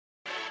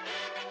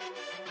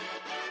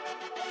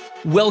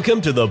Welcome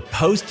to the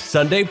Post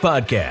Sunday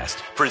Podcast,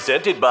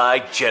 presented by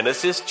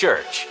Genesis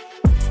Church.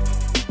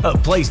 A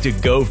place to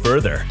go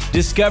further,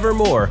 discover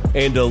more,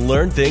 and to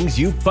learn things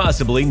you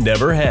possibly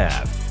never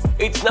have.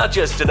 It's not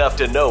just enough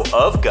to know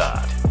of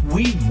God.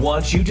 We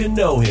want you to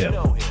know Him.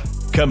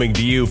 Coming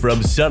to you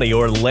from sunny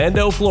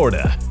Orlando,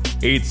 Florida,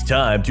 it's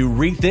time to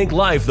rethink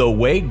life the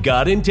way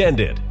God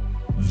intended.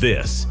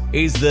 This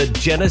is the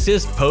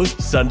Genesis Post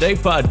Sunday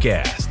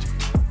Podcast.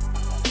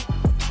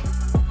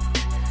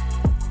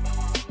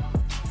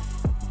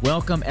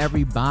 Welcome,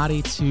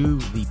 everybody, to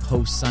the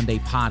Post Sunday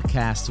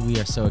Podcast. We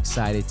are so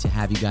excited to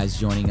have you guys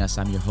joining us.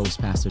 I'm your host,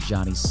 Pastor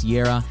Johnny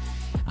Sierra,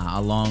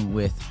 along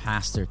with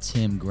Pastor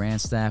Tim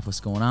Grandstaff.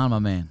 What's going on, my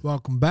man?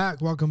 Welcome back.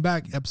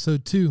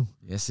 Episode 2.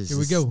 Here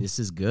we go. This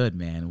is good,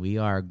 man.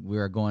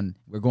 We're going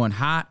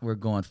hot. We're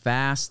going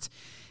fast,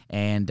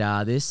 and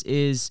this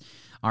is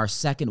our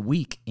second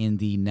week in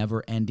the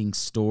Never Ending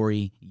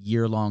Story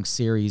year-long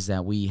series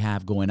that we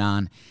have going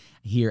on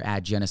here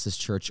at Genesis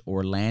Church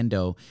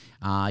Orlando.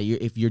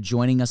 If you're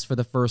joining us for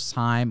the first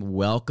time,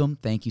 welcome.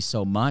 Thank you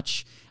so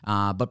much.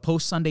 But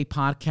Post Sunday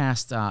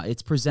Podcast,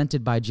 it's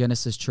presented by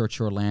Genesis Church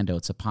Orlando.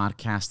 It's a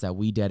podcast that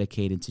we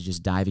dedicated to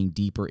just diving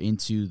deeper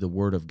into the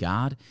Word of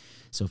God.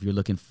 So if you're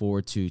looking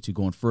forward to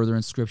going further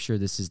in Scripture,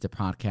 this is the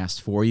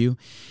podcast for you.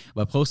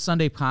 But Post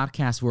Sunday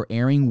Podcast, we're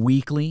airing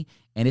weekly,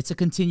 and it's a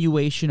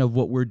continuation of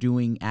what we're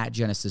doing at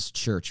Genesis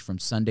Church. From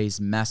Sunday's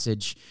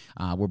message,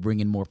 we're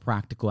bringing more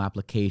practical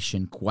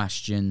application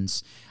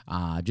questions,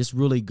 just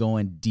really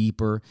going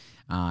deeper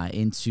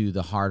into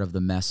the heart of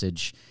the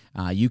message.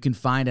 You can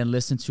find and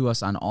listen to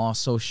us on all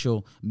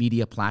social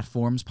media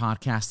platforms,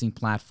 podcasting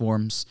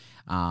platforms,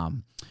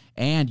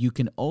 and you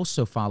can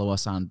also follow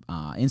us on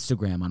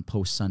Instagram on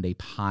Post Sunday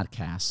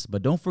Podcasts.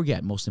 But don't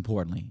forget, most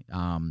importantly,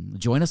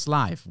 join us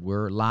live.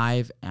 We're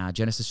live at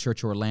Genesis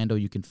Church Orlando.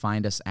 You can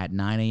find us at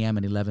 9 a.m.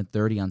 and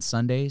 11:30 on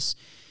Sundays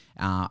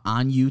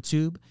on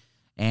YouTube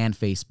and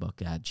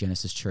Facebook at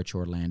Genesis Church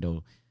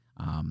Orlando.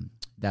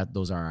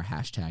 Those are our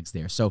hashtags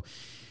there. So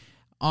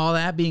all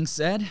that being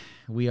said,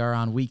 we are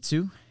on week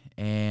 2,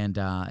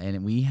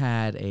 and we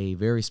had a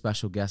very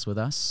special guest with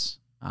us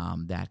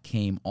that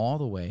came all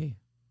the way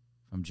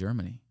from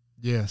Germany.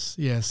 Yes,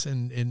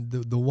 and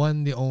the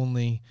one, the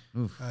only,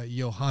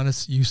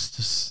 Johannes,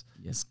 Justus.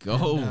 Yes,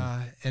 go.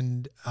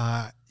 And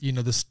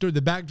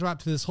the backdrop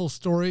to this whole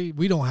story,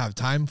 we don't have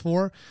time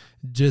for.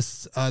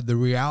 Just the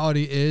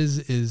reality is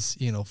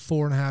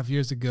 4.5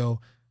 years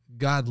ago,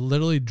 God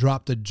literally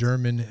dropped a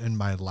German in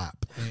my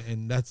lap,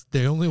 and that's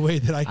the only way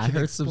that I can explain. I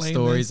heard some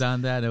stories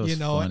on that. It was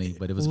funny,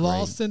 but it was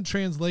lost great. In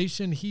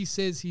translation. He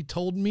says he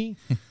told me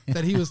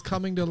that he was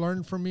coming to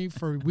learn from me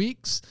for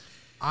weeks.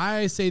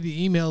 I say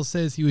the email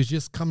says he was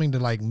just coming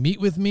to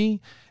meet with me,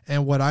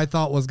 and what I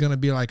thought was going to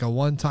be like a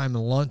one-time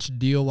lunch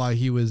deal while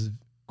he was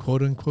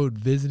quote unquote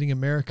visiting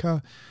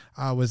America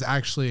was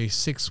actually a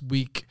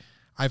 6-week.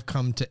 I've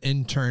come to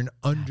intern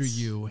under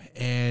you,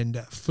 and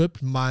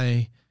flipped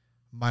my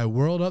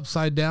world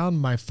upside down,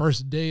 my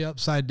first day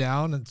upside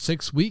down, and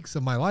 6 weeks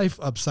of my life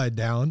upside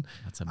down.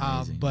 That's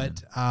amazing.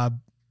 But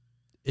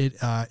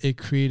it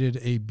created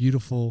a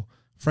beautiful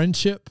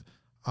friendship.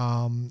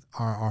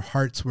 Our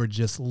hearts were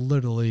just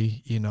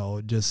literally,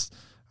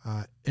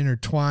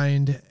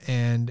 intertwined,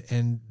 and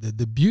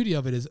the beauty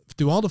of it is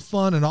through all the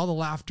fun and all the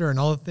laughter and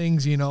all the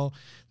things,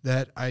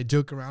 that I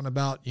joke around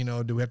about,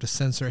 do we have to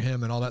censor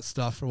him and all that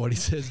stuff for what he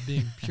says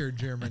being pure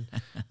German,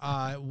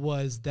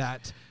 was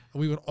that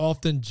we would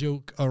often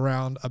joke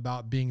around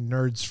about being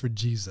nerds for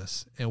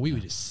Jesus, and we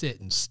would just sit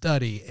and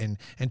study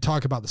and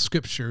talk about the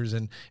scriptures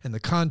and the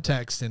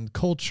context and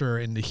culture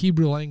and the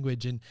Hebrew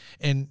language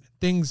and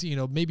things,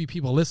 maybe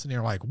people listening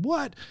are like,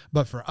 what?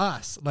 But for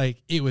us,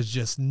 it was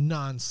just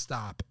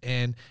nonstop,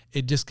 and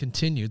it just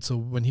continued. So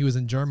when he was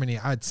in Germany,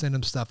 I'd send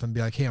him stuff and be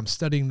like, hey, I'm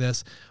studying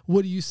this.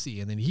 What do you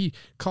see? And then he'd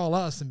call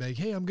us and be like,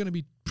 hey, I'm going to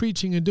be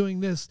preaching and doing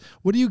this.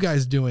 What are you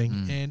guys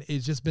doing? And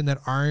it's just been that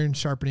iron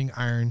sharpening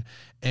iron.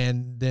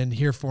 And then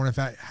here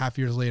 4.5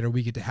 years later,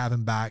 we get to have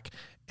him back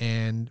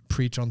and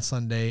preach on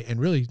Sunday,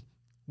 and really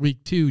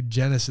week 2,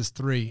 Genesis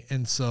 3.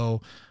 And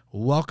so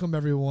welcome,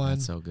 everyone.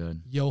 That's so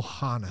good.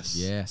 Johannes.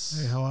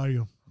 Yes. Hey, how are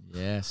you?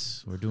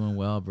 Yes, we're doing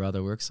well,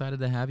 brother. We're excited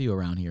to have you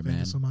around here, man.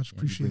 Thank you so much.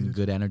 Appreciate it.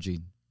 Good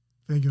energy.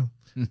 Thank you.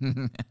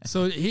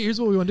 So here's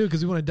what we want to do,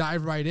 because we want to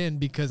dive right in,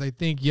 because I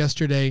think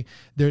yesterday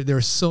there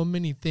are so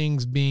many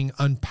things being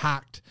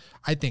unpacked,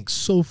 I think,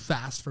 so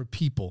fast for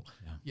people.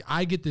 Yeah.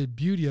 I get the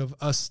beauty of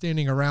us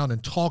standing around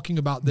and talking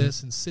about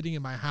this and sitting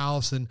in my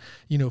house, and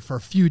for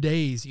a few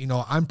days,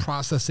 I'm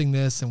processing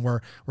this, and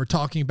we're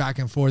talking back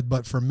and forth.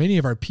 But for many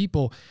of our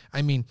people,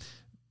 I mean,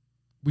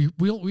 we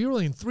were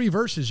only in 3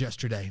 verses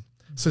yesterday.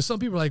 So some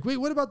people are like, wait,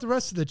 what about the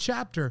rest of the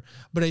chapter?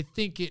 But I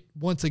think it,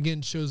 once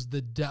again, shows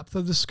the depth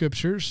of the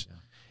scriptures.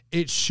 Yeah.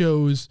 It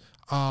shows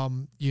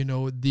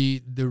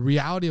the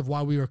reality of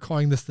why we were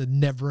calling this the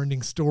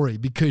never-ending story,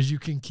 because you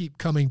can keep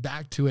coming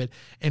back to it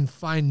and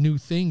find new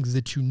things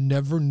that you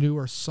never knew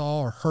or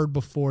saw or heard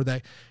before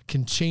that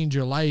can change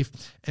your life.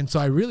 And so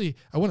I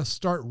want to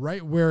start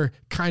right where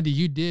kind of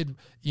you did,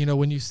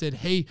 when you said,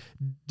 hey,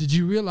 did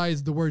you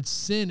realize the word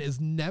sin is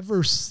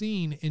never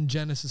seen in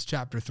Genesis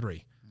chapter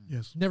 3?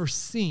 Yes. Never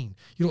seen.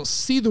 You don't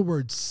see the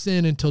word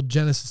sin until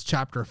Genesis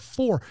chapter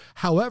 4.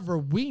 However,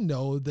 we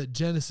know that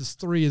Genesis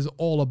 3 is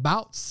all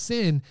about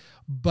sin,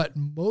 but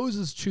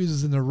Moses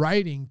chooses in the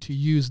writing to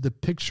use the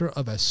picture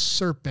of a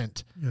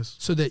serpent, Yes.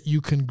 so that you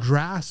can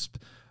grasp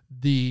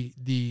the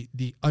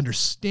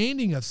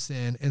understanding of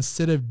sin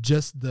instead of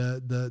just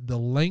the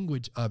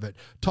language of it.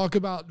 Talk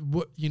about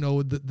what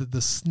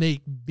the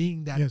snake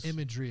being that Yes.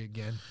 imagery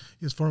again.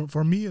 Yes,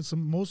 for me, it's the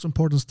most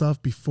important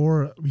stuff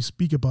before we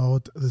speak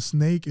about the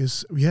snake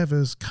is we have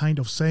this kind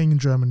of saying in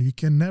German, you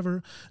can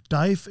never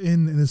dive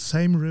in the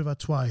same river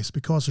twice,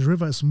 because the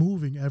river is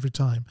moving every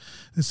time.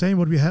 The same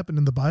what we happen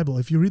in the Bible.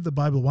 If you read the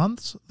Bible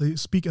once, they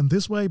speak in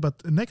this way, but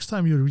the next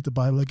time you read the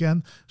Bible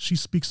again, she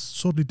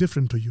speaks totally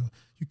different to you.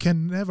 You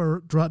can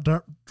never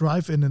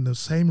drive in the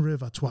same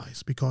river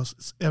twice,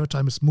 because every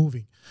time it's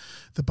moving.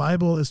 The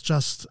Bible is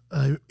just,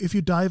 if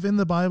you dive in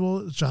the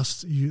Bible,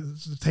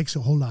 it takes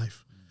your whole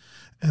life.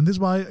 And this is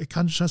why I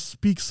can't just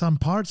speak some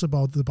parts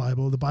about the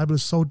Bible. The Bible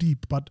is so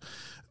deep. But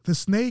the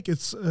snake,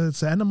 it's an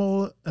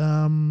animal.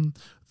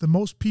 The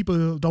most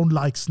people don't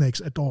like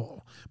snakes at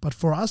all. But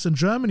for us in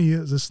Germany,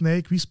 the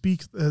snake, we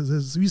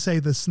say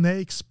the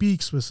snake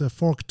speaks with a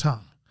forked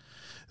tongue.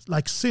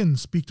 Like sin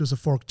speaks with a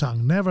forked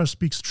tongue, never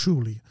speaks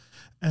truly.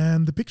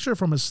 And the picture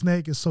from a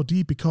snake is so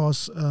deep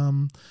because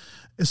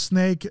a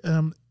snake,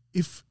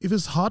 if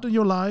it's hot in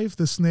your life,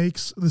 the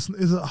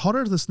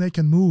snake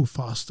can move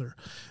faster.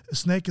 A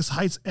snake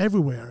hides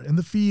everywhere, in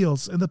the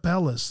fields, in the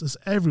palace, is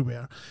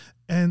everywhere.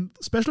 And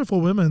especially for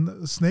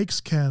women,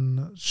 snakes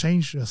can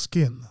change their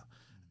skin.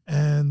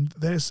 And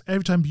there's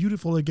every time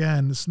beautiful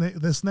again.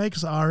 The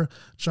snakes are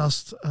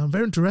just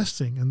very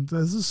interesting. And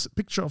there's this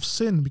picture of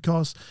sin,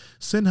 because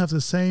sin has the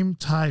same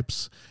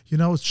types.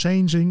 It's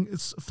changing,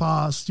 it's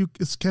fast,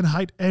 it can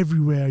hide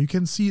everywhere, you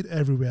can see it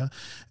everywhere.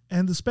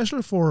 And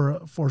especially for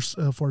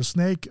a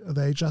snake,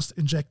 they just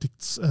inject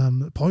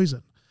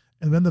poison.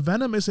 And when the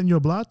venom is in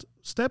your blood,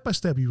 step by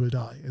step you will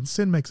die. And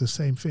sin makes the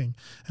same thing.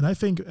 And I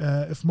think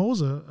if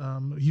Moses,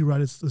 he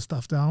writes the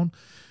stuff down,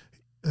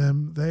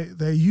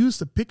 they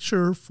used a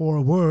picture for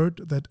a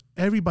word that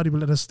everybody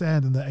will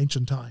understand in the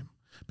ancient time,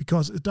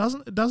 because it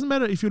doesn't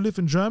matter if you live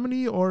in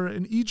Germany or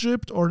in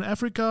Egypt or in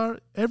Africa,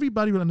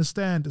 everybody will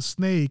understand a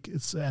snake,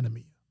 it's the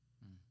enemy.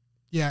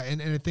 Yeah, and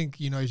I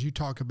think as you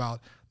talk about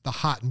the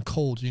hot and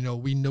cold,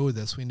 we know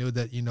this. We know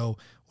that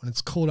when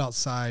it's cold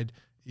outside,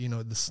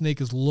 the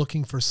snake is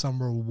looking for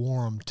somewhere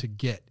warm to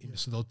get.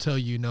 So they'll tell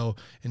you,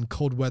 in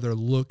cold weather,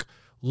 look,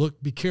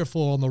 be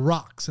careful on the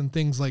rocks and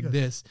things like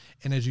this.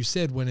 And as you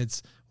said, when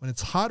it's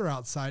hotter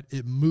outside,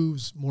 it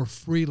moves more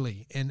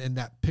freely. And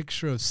that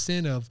picture of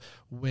sin of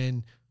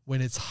when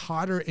it's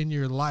hotter in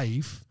your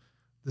life,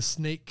 the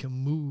snake can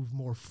move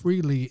more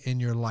freely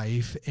in your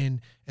life. And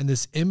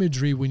this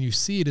imagery, when you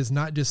see it, is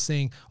not just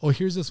saying, oh,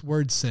 here's this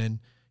word sin,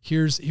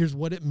 here's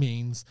what it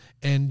means,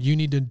 and you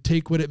need to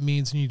take what it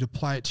means and you need to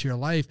apply it to your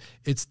life.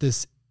 It's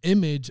this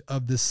image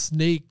of the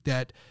snake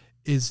that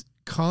is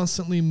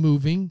constantly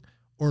moving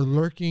or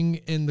lurking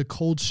in the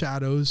cold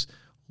shadows,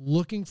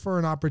 looking for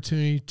an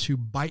opportunity to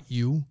bite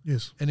you,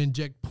 yes, and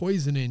inject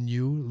poison in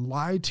you,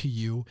 lie to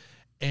you.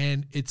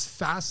 And it's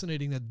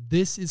fascinating that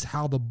this is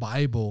how the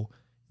Bible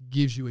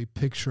gives you a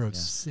picture of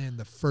sin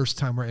the first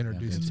time we're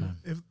introduced to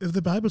it. If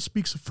the Bible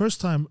speaks the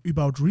first time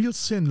about real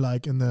sin,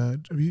 like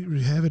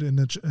we have it in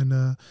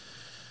the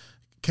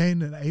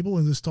Cain and Abel,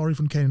 in the story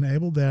from Cain and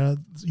Abel, they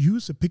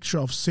use a picture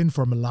of sin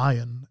from a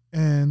lion.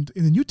 And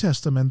in the New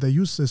Testament, they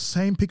use the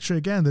same picture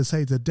again. They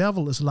say the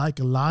devil is like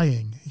a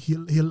lion. He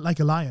like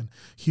a lion.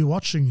 He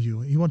watching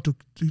you. He want to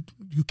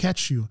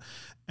catch you.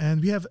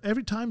 And we have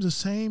every time the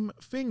same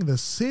thing. The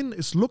sin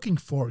is looking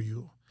for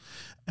you.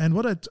 And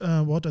what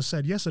I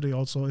said yesterday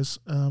also is,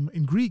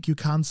 in Greek, you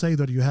can't say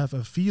that you have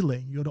a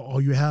feeling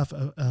or you have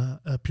a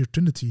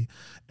opportunity.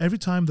 Every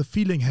time the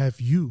feeling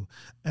have you.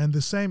 And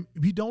the same,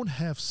 we don't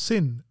have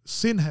sin.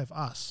 Sin have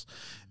us.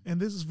 And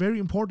this is very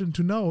important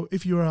to know.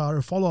 If you are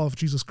a follower of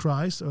Jesus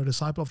Christ or a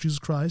disciple of Jesus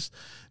Christ,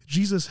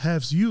 Jesus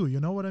has you. You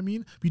know what I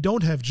mean? We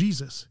don't have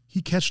Jesus. He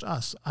catched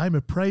us. I'm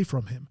a prey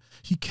from him.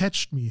 He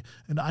catched me,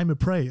 and I'm a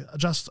prey.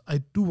 Just I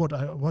do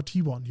what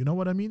he want. You know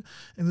what I mean?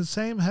 And the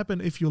same happen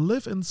if you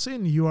live in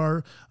sin. You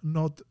are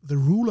not the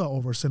ruler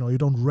over sin, or you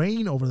don't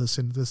reign over the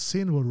sin. The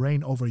sin will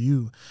reign over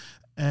you.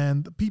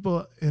 And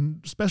people,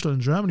 especially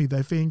in Germany,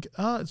 they think,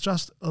 it's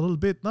just a little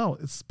bit. No,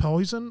 it's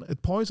poison.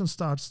 Poison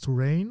starts to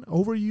reign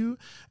over you,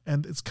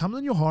 and it's coming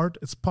in your heart.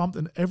 It's pumped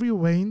in every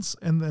veins,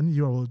 and then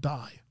you will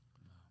die.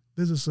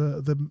 This is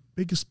the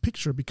biggest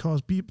picture,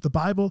 because the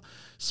Bible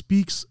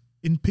speaks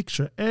in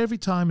picture, every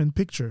time in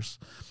pictures.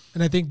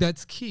 And I think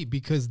that's key,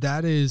 because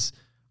that is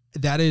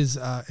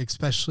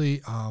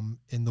especially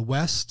in the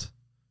West,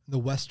 the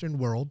Western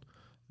world,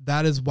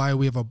 that is why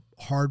we have a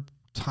hard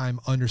time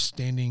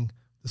understanding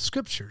the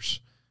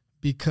scriptures,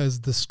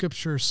 because the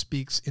scripture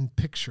speaks in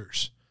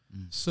pictures.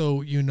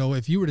 So,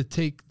 if you were to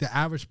take the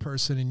average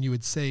person and you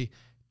would say,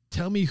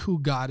 tell me who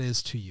God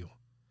is to you.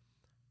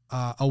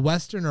 A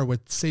Westerner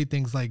would say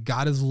things like,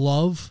 God is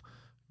love.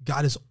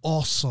 God is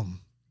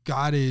awesome.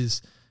 God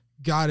is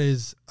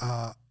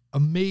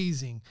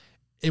amazing.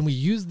 And we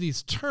use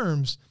these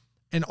terms,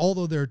 and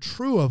although they're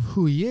true of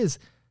who he is,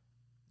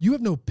 you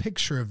have no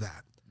picture of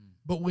that.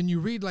 But when you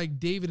read like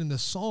David in the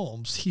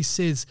Psalms, he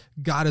says,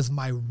 God is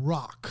my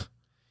rock.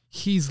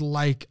 He's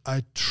like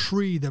a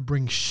tree that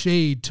brings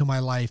shade to my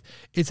life.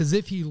 It's as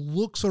if he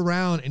looks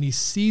around and he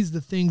sees the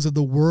things of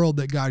the world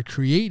that God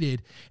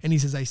created. And he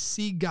says, I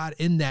see God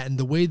in that. And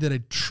the way that a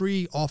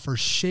tree offers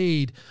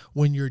shade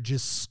when you're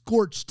just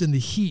scorched in the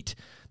heat,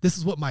 this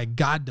is what my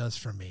God does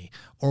for me.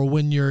 Or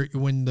when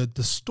the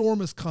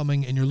storm is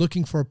coming and you're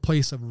looking for a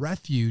place of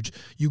refuge,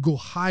 you go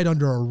hide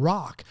under a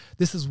rock.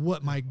 This is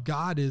what my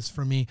God is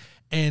for me.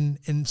 And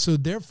so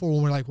therefore,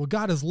 when we're like, well,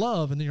 God is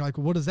love. And then you're like,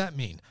 well, what does that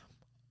mean?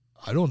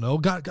 I don't know.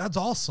 God's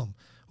awesome.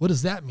 What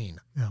does that mean?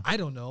 Yeah. I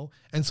don't know.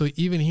 And so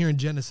even here in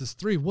Genesis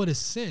 3, what is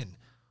sin?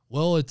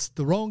 Well, it's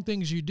the wrong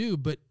things you do,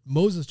 but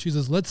Moses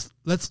chooses,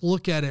 let's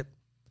look at it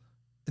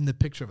in the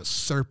picture of a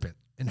serpent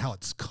and how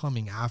it's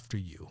coming after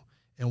you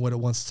and what it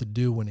wants to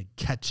do when it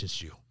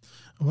catches you.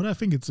 What I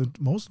think it's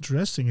most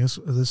interesting is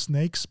the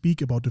snakes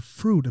speak about the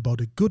fruit, about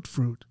the good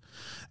fruit.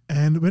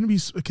 And when we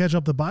catch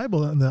up the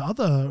Bible and the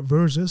other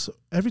verses,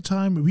 every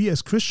time we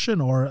as Christian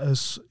or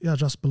as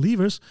just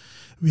believers,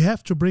 we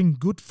have to bring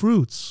good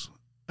fruits.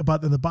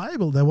 But in the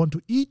Bible, they want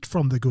to eat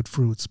from the good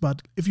fruits.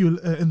 But if you,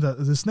 in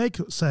the snake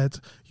said,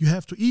 you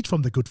have to eat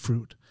from the good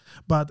fruit.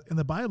 But in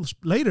the Bible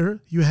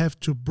later, you have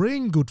to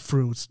bring good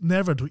fruits,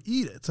 never to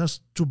eat it,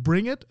 just to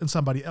bring it and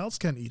somebody else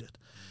can eat it.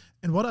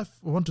 And what I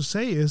want to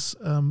say is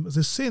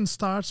the sin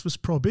starts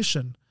with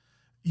prohibition.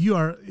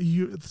 Like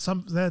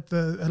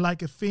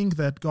a think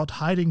that God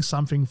hiding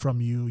something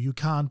from you. You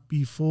can't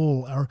be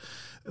full, or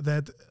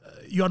that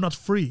you are not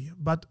free.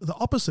 But the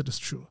opposite is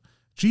true.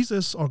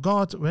 Jesus or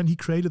God, when he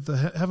created the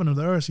heaven and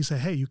the earth, he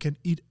said, hey, you can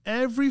eat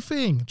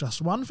everything,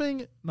 just one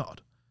thing,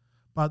 not.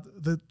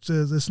 But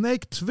the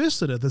snake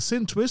twisted it, the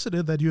sin twisted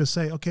it, that you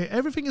say, okay,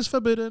 everything is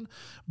forbidden,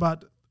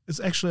 but it's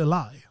actually a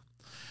lie.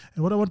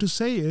 And what I want to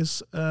say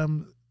is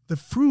the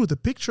fruit, the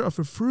picture of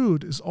a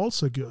fruit is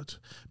also good,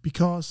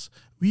 because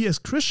we as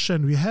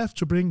Christian, we have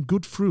to bring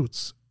good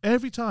fruits.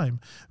 Every time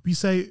we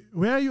say,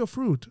 where are your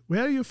fruit?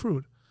 Where are your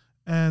fruit?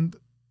 And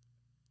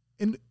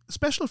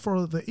special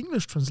for the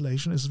English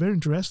translation is very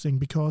interesting,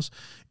 because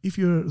if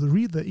you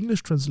read the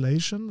English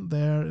translation,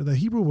 the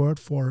Hebrew word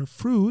for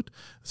fruit,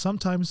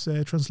 sometimes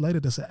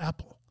translated as an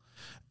apple.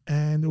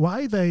 And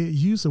why they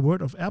use the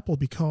word of apple?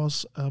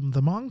 Because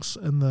the monks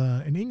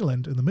in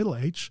England in the Middle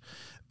Age,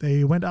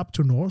 they went up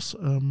to north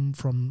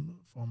from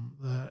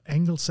the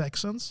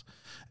Anglo-Saxons,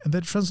 and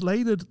they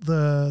translated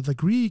the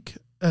Greek,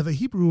 the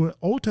Hebrew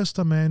Old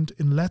Testament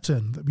in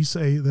Latin. We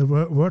say the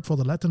word for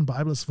the Latin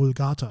Bible is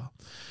Vulgata.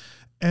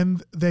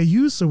 And they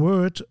use the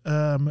word,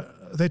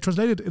 they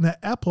translate it in an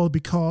apple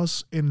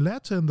because in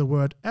Latin the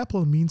word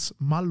apple means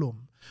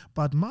malum.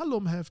 But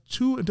malum have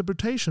two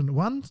interpretations.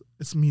 One,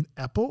 it's mean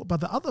apple, but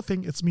the other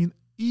thing, it's mean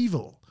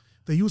evil.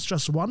 They use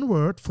just one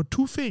word for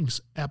two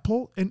things,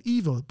 apple and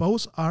evil.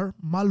 Both are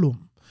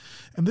malum.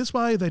 And this is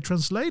why they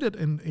translate it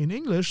in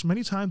English.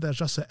 Many times there's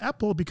just an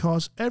apple,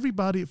 because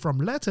everybody from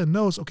Latin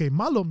knows, okay,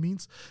 malum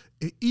means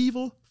an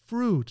evil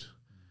fruit.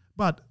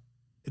 But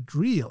it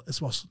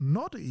was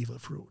not an evil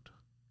fruit.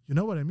 You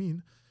know what I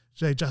mean?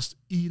 They just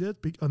eat it,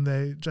 and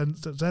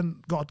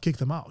then God kicked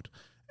them out.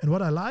 And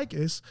what I like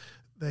is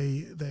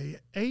the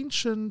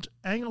ancient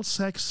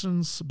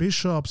Anglo-Saxons,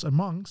 bishops and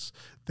monks,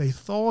 they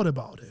thought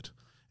about it.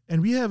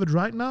 And we have it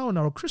right now in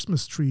our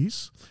Christmas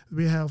trees.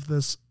 We have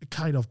this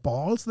kind of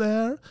balls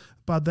there,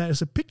 but there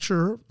is a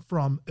picture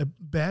from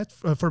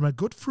a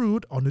good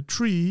fruit on a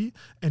tree,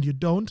 and you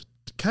don't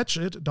catch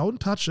it, don't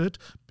touch it.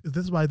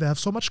 This is why they have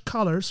so much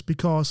colors,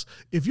 because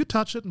if you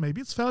touch it, maybe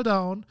it's fell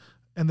down,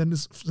 and then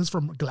this is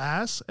from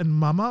glass, and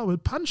mama will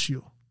punch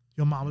you.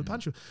 Your mom will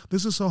punch you.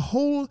 This is a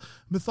whole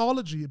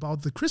mythology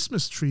about the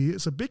Christmas tree.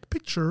 It's a big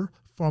picture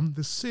from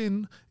the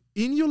sin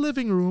in your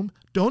living room.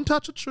 Don't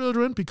touch the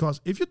children,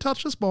 because if you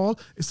touch this ball,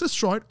 it's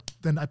destroyed,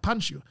 then I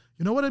punch you.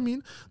 You know what I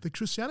mean? The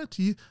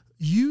Christianity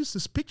used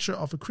this picture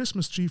of a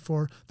Christmas tree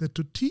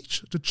to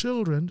teach the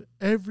children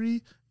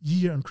every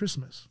year on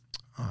Christmas.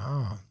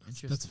 Oh,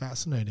 that's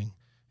fascinating.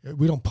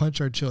 We don't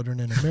punch our children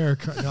in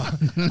America.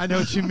 No, I know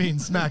what you mean.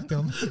 Smack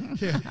them.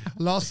 Yeah.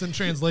 Lost in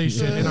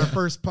translation. In our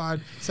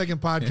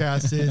second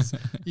podcast is,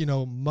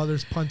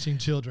 mothers punching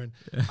children.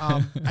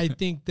 I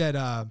think that,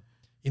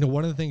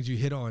 one of the things you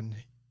hit on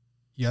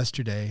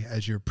yesterday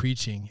as you're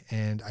preaching,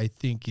 and I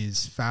think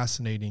is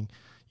fascinating,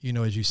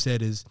 as you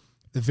said, is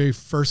the very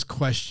first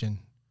question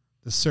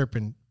the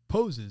serpent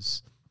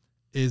poses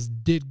is,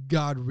 did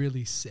God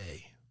really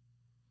say?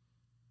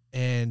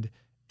 And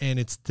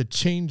it's to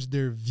change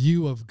their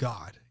view of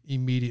God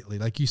immediately.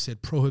 Like you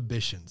said,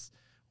 prohibitions.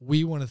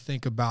 we want to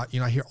think about,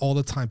 I hear all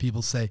the time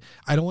people say,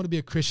 I don't want to be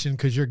a Christian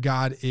because your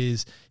God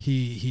is,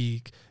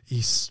 he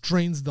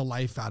strains the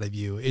life out of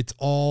you. It's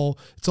all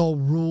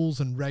rules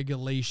and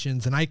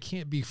regulations, and I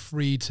can't be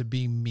free to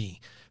be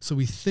me. So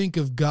we think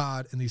of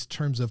God in these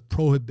terms of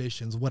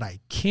prohibitions, what I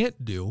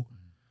can't do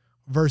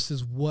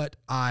versus what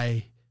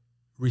I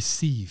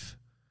receive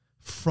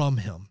from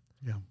him.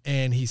 Yeah.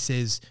 And he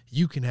says,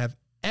 you can have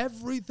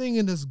everything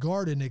in this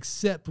garden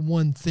except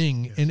one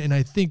thing. Yes. And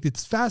I think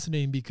it's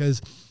fascinating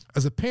because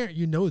as a parent,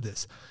 you know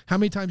this. How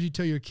many times you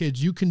tell your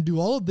kids, you can do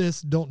all of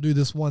this, don't do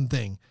this one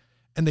thing.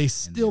 And they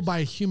still,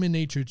 by human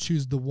nature,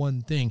 choose the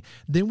one thing.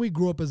 Then we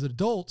grow up as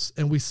adults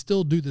and we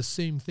still do the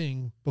same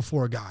thing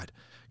before God.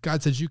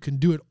 God says you can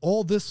do it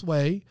all this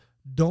way,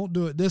 don't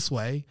do it this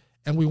way.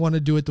 And we want to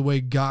do it the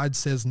way God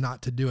says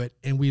not to do it.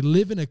 And we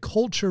live in a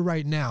culture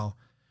right now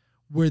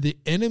where the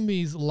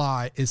enemy's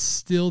lie is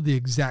still the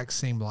exact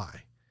same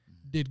lie.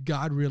 Did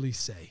God really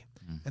say?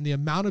 And the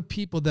amount of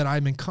people that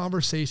I'm in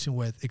conversation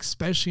with,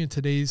 especially in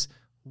today's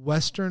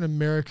Western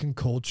American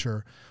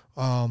culture,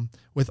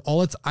 with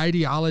all its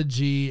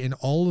ideology and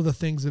all of the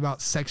things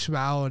about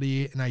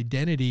sexuality and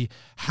identity,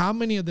 how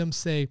many of them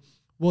say,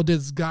 well,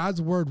 does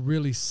God's word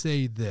really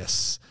say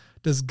this?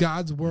 Does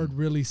God's word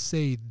really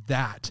say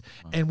that?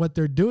 And what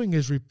they're doing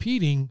is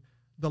repeating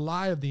the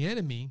lie of the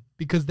enemy,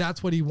 because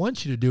that's what he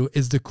wants you to do,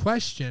 is the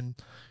question,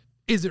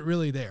 is it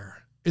really there?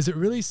 Is it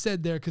really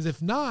said there? Because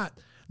if not,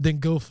 then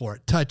go for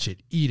it. Touch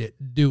it, eat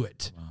it, do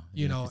it. Wow.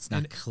 You know, if it's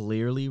not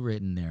clearly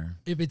written there.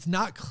 If it's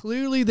not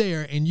clearly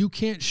there and you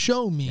can't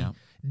show me,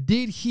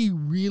 did he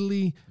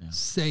really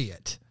say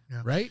it?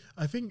 Yeah. Right?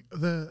 I think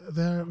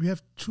we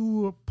have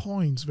 2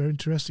 points very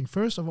interesting.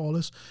 First of all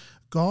is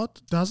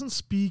God doesn't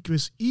speak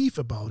with Eve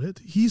about it.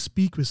 He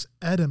speaks with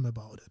Adam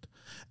about it.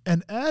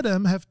 And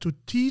Adam have to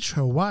teach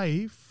her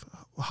wife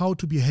how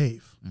to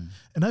behave.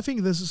 And I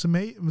think this is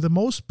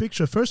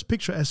the first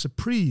picture as a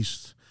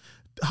priest,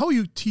 how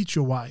you teach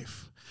your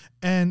wife.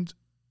 And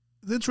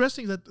it's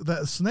interesting that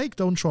the snake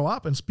don't show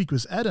up and speak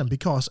with Adam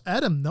because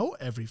Adam know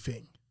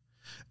everything.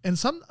 And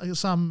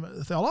some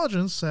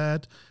theologians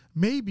said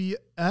maybe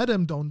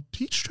Adam don't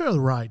teach her the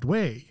right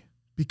way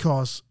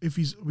because if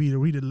we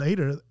read it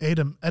later,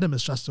 Adam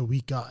is just a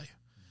weak guy.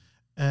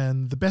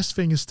 And the best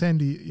thing is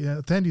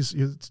Tandy's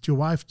your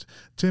wife,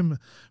 Tim,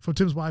 from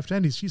Tim's wife,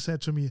 Tandy, she said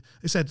to me,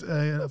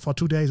 for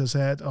 2 days, I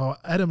said, oh,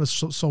 Adam is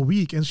so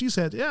weak. And she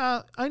said,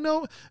 yeah, I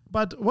know,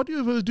 but what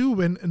you will do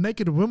when a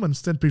naked woman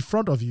stands in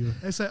front of you?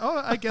 I said,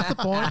 oh, I get the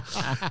point.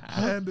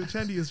 And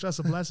Tandy is just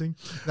a blessing.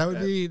 That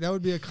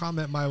would be a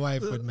comment my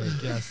wife would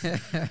make, yes.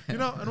 And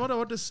what I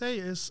want to say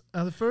is,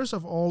 the first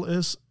of all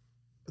is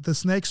the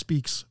snake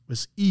speaks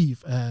with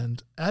Eve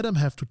and Adam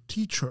have to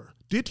teach her.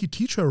 Did he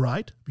teach her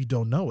right? We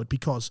don't know it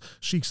because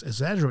she's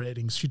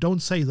exaggerating. She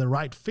don't say the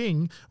right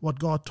thing, what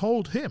God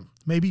told him.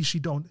 Maybe he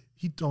don't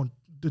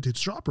did his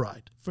job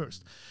right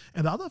first.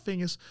 And the other thing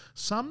is,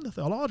 some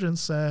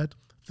theologians said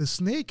the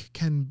snake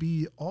can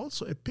be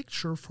also a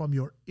picture from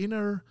your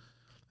inner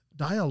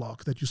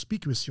dialogue that you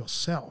speak with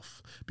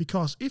yourself.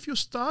 Because if you're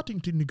starting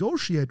to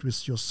negotiate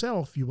with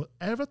yourself,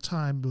 every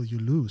time will you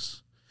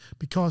lose.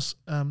 Because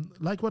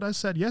like what I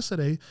said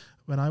yesterday,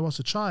 when I was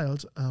a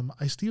child,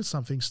 I steal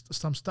some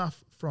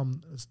stuff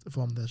from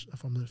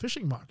the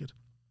fishing market.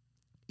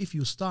 If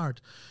you start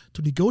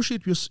to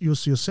negotiate with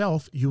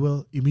yourself, you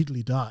will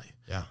immediately die.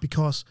 Yeah.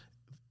 Because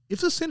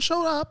if the sin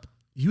showed up,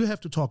 you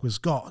have to talk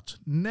with God.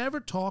 Never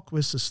talk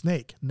with the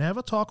snake.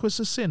 Never talk with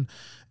the sin.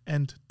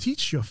 And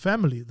teach your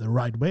family the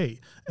right way.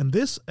 And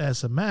this,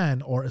 as a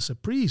man or as a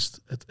priest,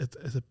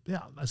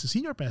 as a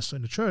senior pastor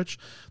in the church,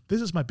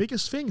 this is my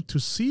biggest thing, to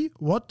see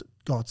what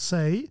God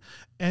say,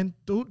 and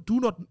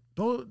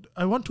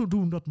I want to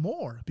do not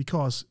more,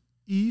 because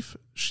Eve,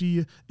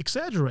 she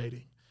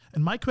exaggerating.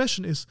 And my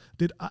question is,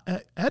 did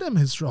Adam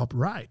his job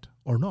right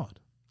or not?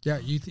 Yeah,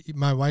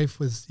 my wife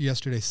was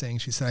yesterday saying,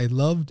 she said,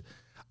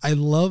 I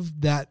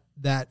loved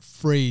that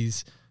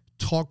phrase,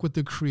 talk with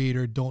the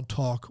creator, don't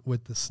talk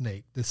with the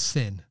snake, the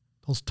sin.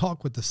 Don't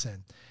talk with the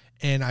sin.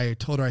 And I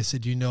told her, I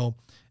said,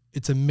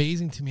 it's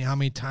amazing to me how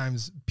many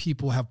times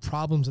people have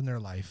problems in their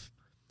life,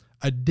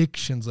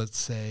 addictions, let's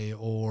say,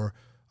 or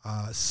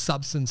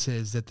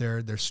substances that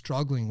they're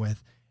struggling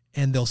with.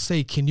 And they'll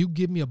say, can you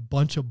give me a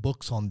bunch of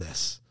books on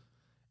this?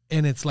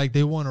 And it's like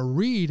they want to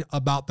read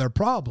about their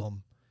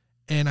problem.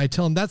 And I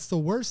tell them that's the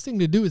worst thing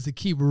to do, is to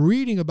keep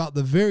reading about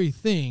the very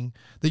thing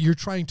that you're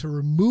trying to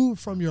remove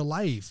from your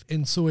life.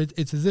 And so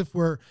it's as if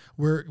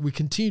we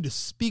continue to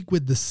speak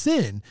with the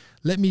sin.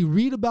 Let me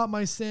read about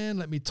my sin.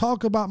 Let me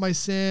talk about my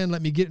sin.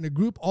 Let me get in a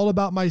group all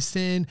about my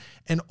sin.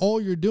 And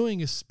all you're doing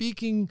is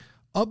speaking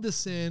of the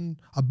sin,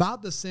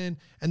 about the sin.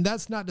 And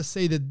that's not to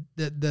say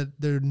that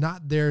they're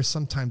not there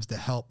sometimes to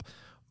help.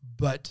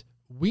 But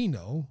we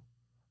know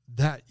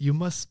that you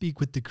must speak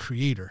with the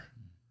Creator.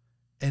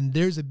 And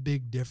there's a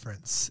big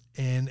difference.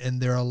 And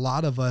there are a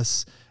lot of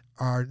us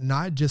are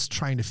not just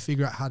trying to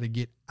figure out how to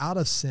get out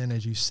of sin,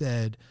 as you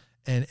said,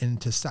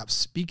 and to stop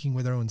speaking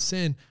with our own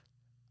sin.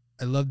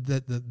 I love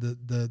that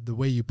the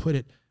way you put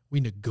it. we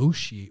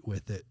negotiate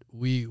with it.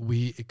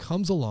 It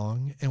comes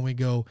along and we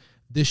go,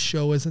 this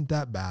show isn't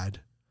that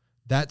bad.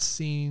 That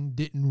scene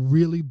didn't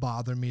really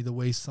bother me the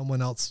way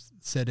someone else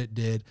said it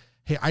did.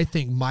 Hey, I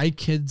think my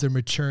kids are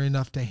mature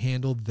enough to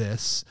handle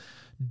this.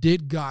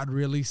 Did God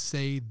really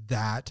say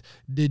that?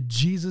 Did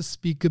Jesus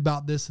speak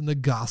about this in the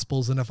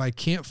Gospels? And if I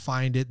can't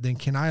find it, then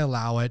can I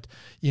allow it?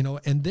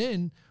 And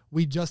then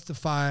we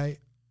justify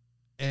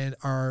and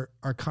our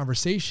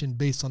conversation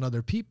based on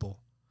other people.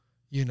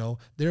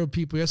 There are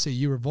people yesterday,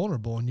 you were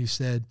vulnerable and you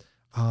said,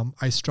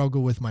 I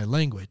struggle with my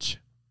language,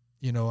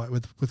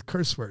 with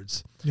curse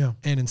words. Yeah.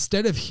 And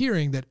instead of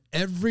hearing that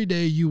every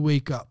day you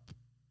wake up,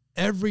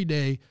 every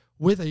day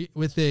with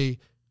a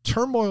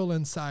turmoil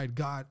inside,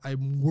 God,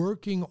 I'm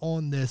working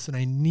on this and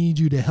I need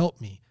you to help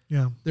me.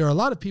 Yeah. There are a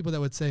lot of people that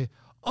would say,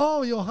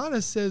 oh,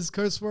 Johannes says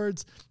curse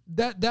words.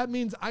 That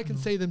means I can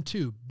say them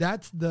too.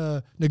 That's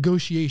the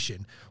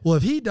negotiation. Well,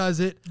 if he does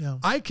it,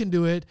 I can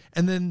do it.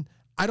 And then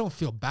I don't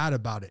feel bad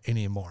about it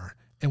anymore.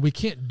 And we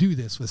can't do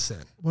this with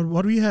sin.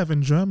 What we have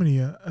in Germany,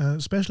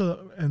 especially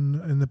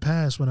in the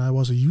past when I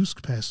was a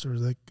youth pastor,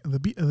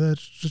 the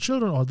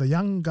children or the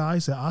young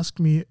guys, they asked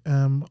me,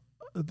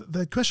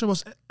 the question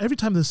was every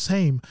time the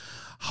same: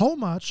 how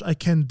much I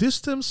can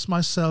distance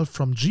myself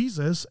from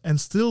Jesus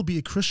and still be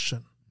a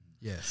Christian.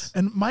 Yes.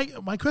 And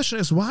my question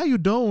is, why you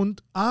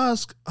don't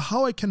ask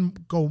how I can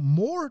go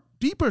more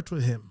deeper to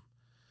him?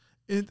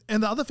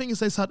 And the other thing is,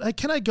 they said,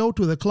 can I go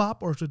to the club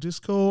or to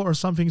disco or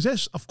something?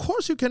 Yes, of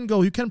course you can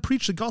go. You can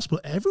preach the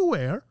gospel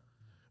everywhere.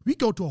 We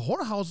go to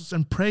whorehouses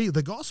and pray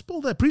the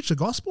gospel there, preach the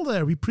gospel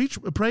there. We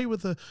pray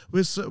with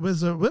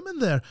the women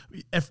there.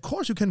 Of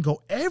course, you can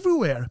go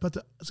everywhere. But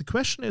the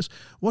question is,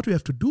 what do we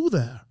have to do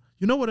there?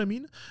 You know what I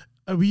mean?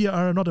 We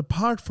are not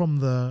apart from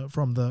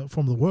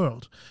the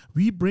world.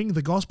 We bring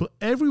the gospel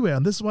everywhere,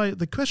 and this is why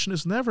the question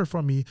is never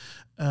from me.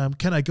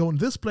 Can I go in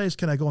this place?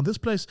 Can I go in this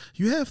place?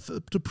 You have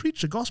to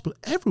preach the gospel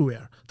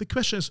everywhere. The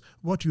question is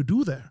what you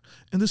do there.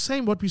 And the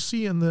same what we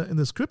see in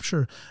the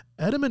scripture.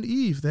 Adam and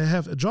Eve, they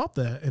have a job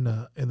there in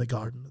the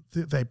garden.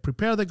 They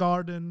prepare the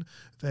garden.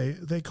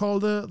 They call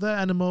the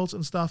animals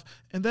and stuff,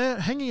 and they're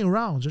hanging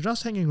around. They're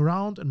just hanging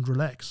around and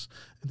relax.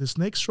 And the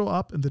snakes show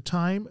up in the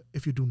time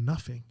if you do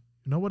nothing.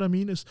 You know what I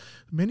mean? Is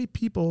many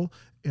people,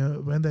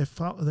 when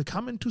they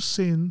come into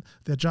sin,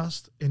 they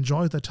just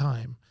enjoy the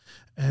time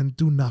and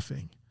do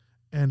nothing.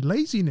 And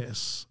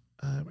laziness,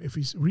 if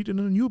we read in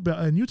the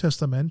New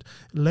Testament,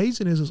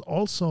 laziness is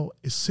also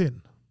a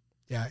sin.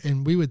 Yeah,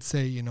 and we would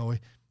say,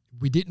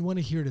 we didn't want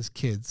to hear it as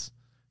kids.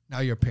 Now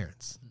you're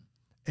parents.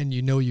 And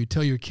you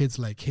tell your kids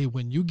like, hey,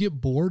 when you get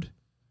bored,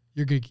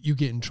 you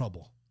get in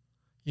trouble.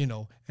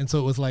 And so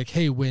it was like,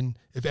 hey,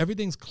 if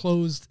everything's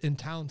closed in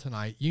town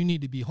tonight, you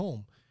need to be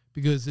home.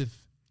 Because if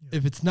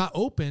it's not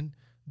open,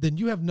 then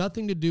you have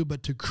nothing to do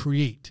but to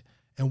create.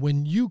 And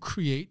when you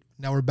create,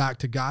 now we're back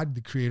to God,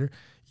 the creator,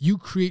 you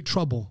create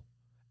trouble.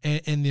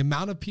 And the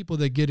amount of people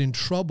that get in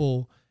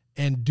trouble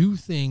and do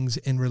things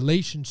in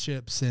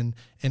relationships and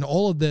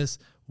all of this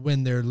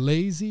when they're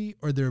lazy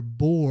or they're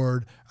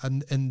bored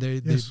and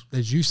they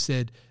as you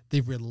said,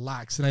 they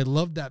relax. And I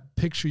love that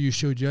picture you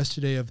showed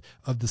yesterday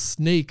of the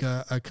snake,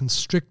 a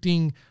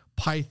constricting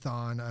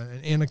python,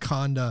 an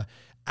anaconda,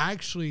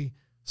 actually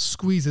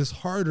squeezes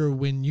harder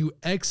when you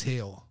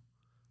exhale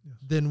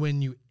than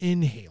when you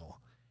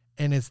inhale.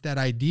 And it's that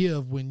idea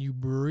of when you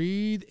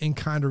breathe and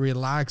kind of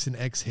relax and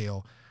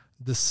exhale,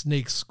 the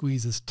snake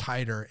squeezes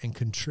tighter and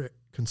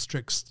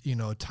constricts,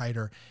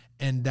 tighter.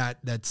 And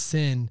that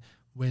sin,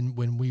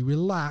 when we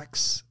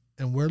relax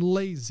and we're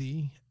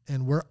lazy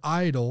and we're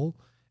idle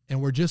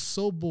and we're just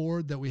so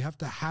bored that we have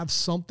to have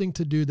something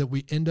to do that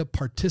we end up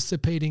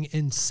participating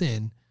in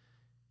sin,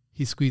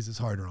 he squeezes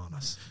harder on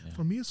us. Yeah.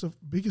 For me, it's the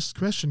biggest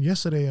question.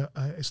 Yesterday,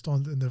 I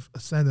stand in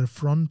the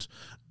front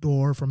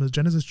door from the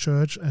Genesis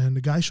church, and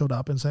the guy showed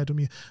up and said to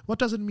me, what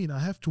does it mean? I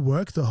have to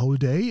work the whole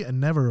day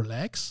and never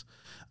relax?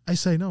 I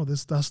say, no,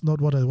 that's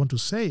not what I want to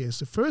say. Is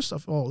the first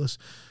of all is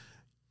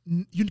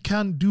you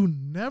can do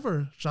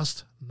never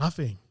just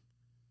nothing.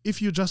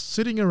 If you're just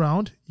sitting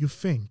around, you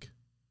think.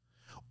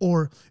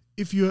 Or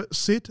if you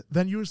sit,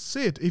 then you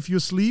sit. If you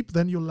sleep,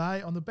 then you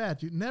lie on the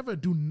bed. You never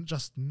do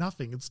just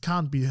nothing. It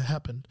can't be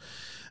happened.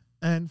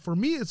 And for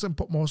me, it's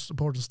most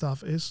important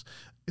stuff is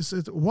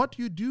it what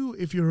you do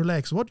if you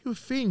relax, what you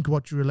think,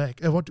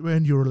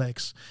 when you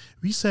relax.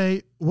 We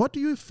say, what do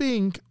you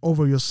think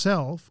over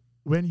yourself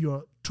when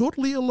you're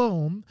totally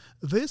alone?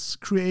 This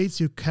creates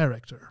your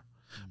character.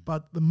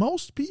 But the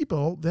most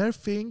people, they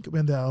think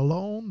when they're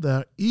alone,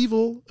 they're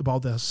evil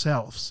about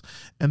themselves,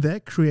 and they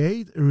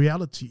create a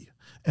reality.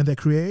 And they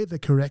create the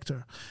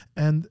character.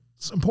 And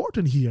it's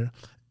important here,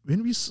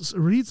 when we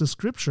read the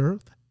scripture,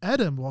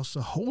 Adam was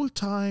the whole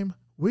time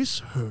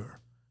with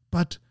her.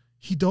 But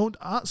he don't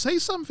say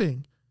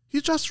something. He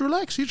just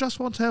relaxed. He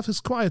just wants to have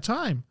his quiet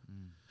time.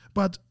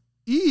 But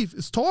Eve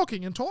is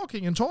talking and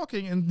talking and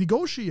talking and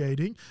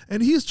negotiating,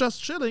 and he's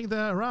just chilling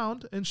there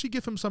around, and she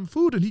give him some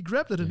food, and he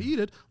grabbed it and eat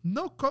it.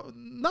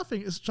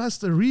 Nothing. It's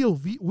just a real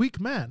weak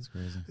man.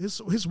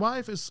 His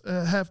wife is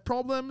have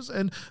problems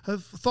and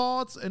have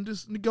thoughts and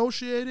is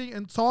negotiating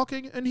and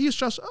talking, and he's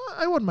just,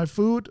 I want my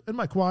food and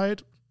my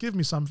quiet. Give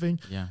me something.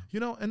 Yeah.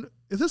 And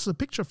this is a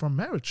picture from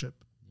marriageship.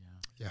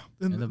 Yeah.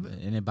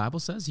 And the Bible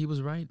says he was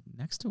right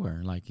next to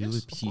her. Like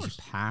he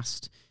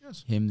passed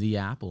him the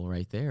apple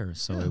right there.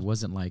 So it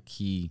wasn't like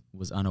he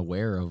was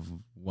unaware of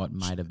what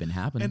might have been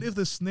happening. And if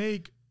the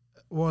snake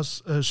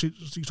was she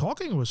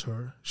talking with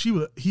her, he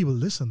will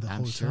listen the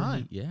whole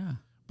time.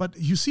 But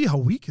you see how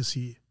weak is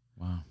he?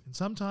 Wow. And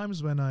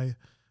sometimes when I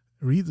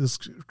read the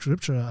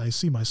scripture, I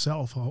see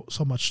myself how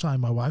so much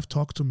time my wife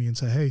talked to me and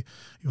say, "Hey,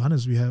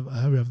 Johannes, we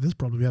have this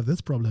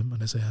problem,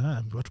 and I say,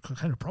 what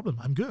kind of problem?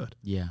 I'm good."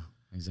 Yeah.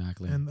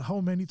 Exactly. And how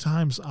many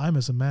times I'm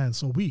as a man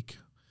so weak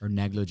or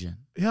negligent.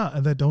 Yeah,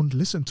 and I don't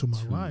listen to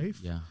my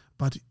wife. Yeah.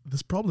 But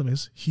this problem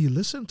is he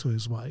listened to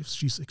his wife.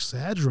 She's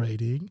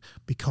exaggerating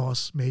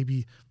because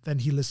maybe then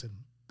he listened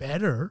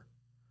better.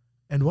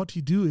 And what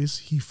he do is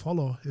he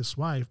follow his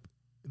wife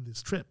in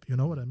this trip. You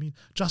know what I mean?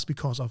 Just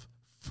because of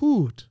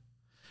food.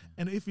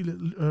 And if we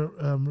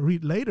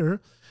read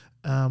later,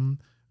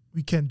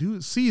 we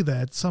can see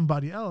that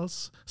somebody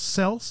else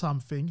sells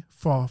something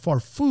for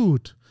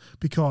food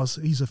because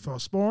he's a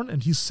firstborn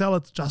and he sell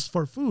it just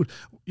for food.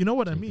 You know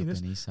what I mean?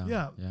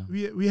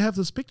 We have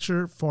this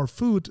picture for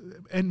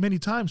food, and many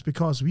times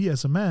because we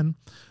as a man,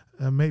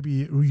 maybe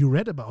you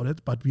read about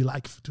it, but we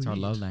like to eat. It's our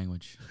love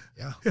language.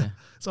 Yeah.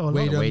 So a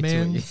way a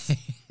man's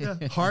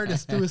heart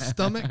is through his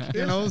stomach,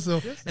 you know.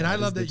 So, and I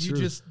love that you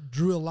just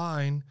drew a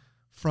line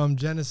from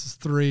Genesis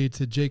 3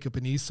 to Jacob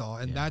and Esau.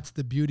 And that's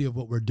the beauty of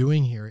what we're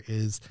doing here,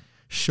 is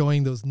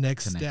showing those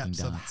next Connecting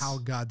steps dots. of how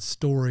God's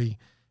story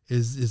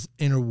is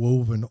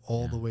interwoven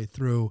all the way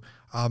through.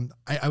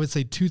 I would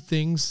say two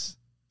things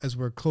as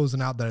we're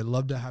closing out that I'd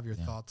love to have your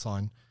thoughts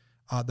on.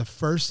 The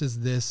first is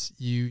this: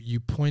 you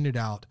pointed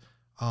out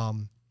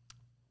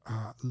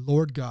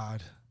Lord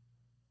God,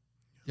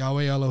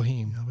 Yahweh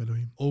Elohim,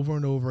 over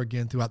and over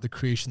again throughout the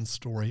creation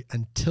story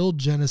until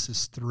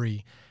Genesis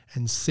 3,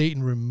 and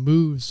Satan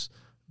removes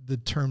the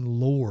term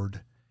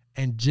Lord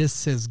and just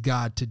says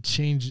God to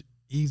change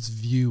Eve's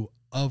view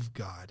of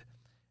God.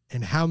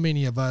 And how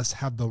many of us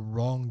have the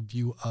wrong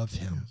view of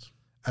him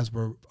as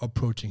we're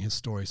approaching his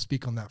story?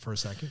 Speak on that for a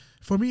second.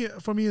 For me,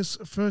 is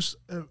first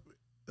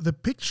the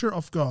picture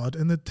of God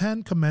in the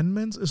 10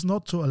 Commandments is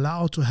not to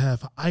allow to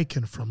have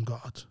icon from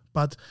God.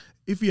 But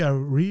if we are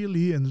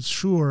really and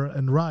sure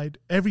and right,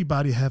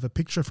 everybody have a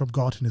picture from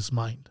God in his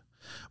mind.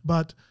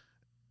 But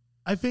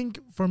I think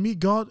for me,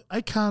 God,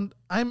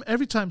 I'm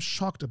every time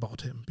shocked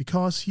about him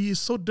because he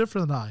is so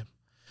different than I am.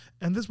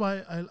 And this is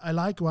why I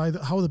like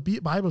how the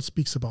Bible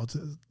speaks about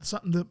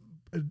it.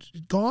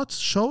 God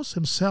shows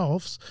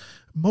himself,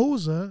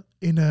 Moses,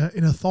 in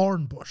a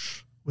thorn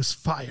bush with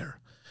fire.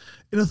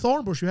 In a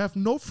thorn bush, you have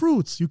no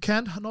fruits. You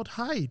can't not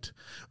hide.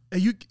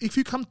 If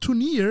you come too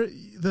near,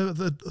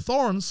 the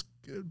thorns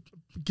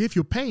give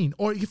you pain.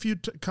 Or if you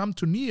come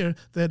too near,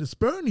 that is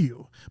burn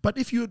you. But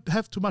if you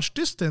have too much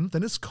distance,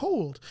 then it's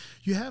cold.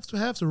 You have to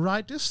have the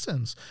right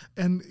distance.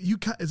 And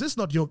is this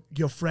not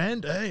your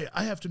friend? Hey,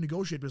 I have to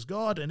negotiate with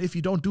God, and if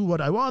you don't do what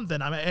I want,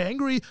 then I'm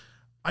angry.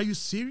 Are you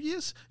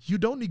serious? You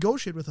don't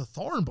negotiate with a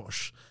thorn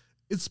bush.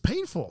 It's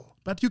painful.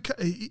 But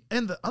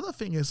and the other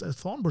thing is, a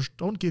thorn bush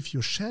don't give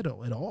you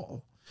shadow at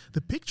all.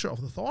 The picture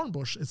of the thorn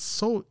bush is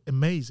so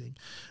amazing.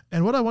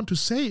 And what I want to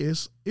say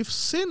is, if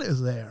sin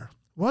is there,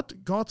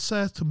 what God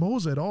says to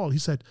Moses at all, he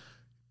said,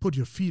 put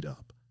your feet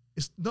up.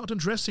 It's not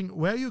interesting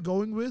where you're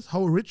going with,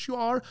 how rich you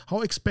are, how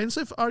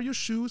expensive are your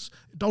shoes.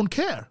 Don't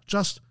care.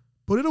 Just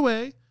put it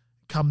away.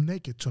 Come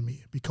naked to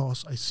me,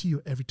 because I see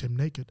you every time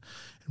naked.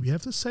 And we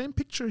have the same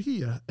picture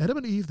here. Adam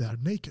and Eve, they are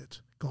naked.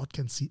 God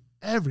can see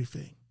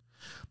everything.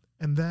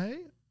 And they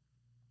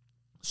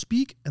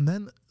speak, and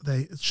then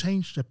they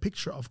change the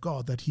picture of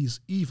God, that he is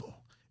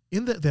evil.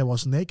 In that there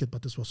was naked,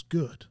 but this was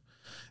good.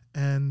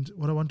 And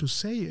what I want to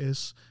say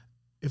is,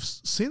 if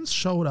sins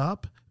showed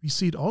up, we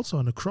see it also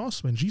on the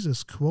cross when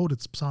Jesus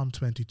quoted Psalm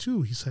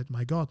 22. He said,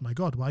 my God,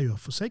 why you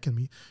have forsaken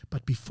me?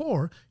 But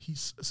before, he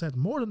said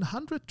more than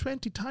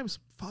 120 times,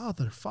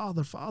 Father,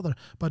 Father, Father.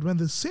 But when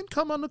the sin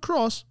come on the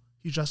cross,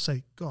 he just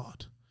say,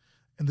 God.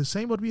 And the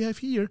same what we have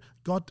here,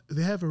 God,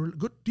 they have a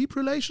good, deep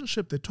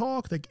relationship. They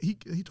talk. He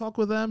talk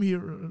with them. He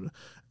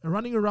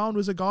running around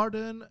with a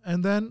garden.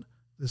 And then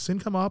the sin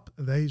come up,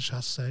 and they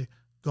just say,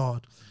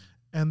 God.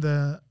 And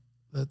the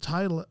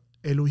title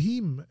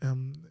Elohim,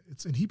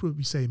 it's in Hebrew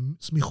we say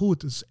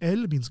smichut. It's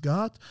El means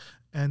God,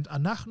 and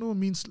anachnu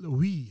means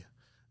we.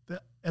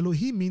 The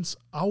Elohim means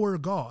our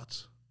God,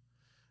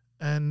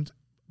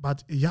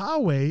 but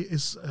Yahweh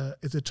is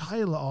a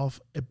title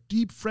of a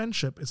deep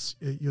friendship. It's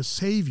your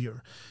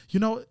Savior. You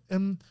know,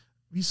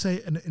 we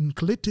say an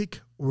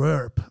enclitic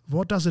verb.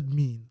 What does it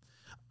mean?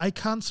 I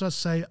can't just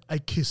say I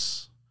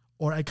kiss,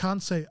 or I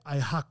can't say I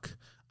hug.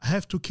 I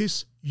have to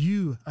kiss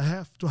you. I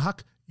have to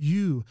hug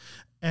you.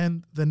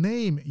 And the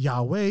name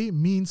Yahweh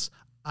means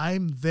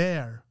I'm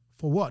there.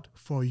 For what?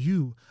 For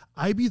you.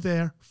 I be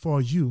there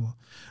for you.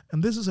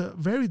 And this is a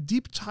very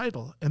deep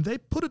title. And they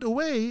put it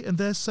away and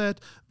they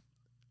said,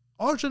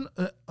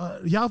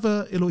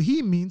 Yahweh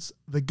Elohim means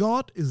the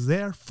God is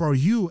there for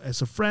you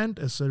as a friend,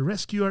 as a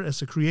rescuer,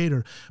 as a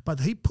creator.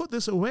 But he put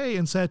this away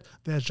and said,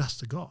 there's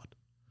just a God,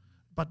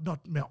 but not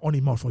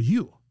only more for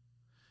you.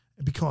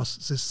 Because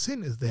the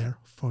sin is there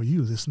for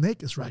you. The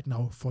snake is right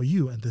now for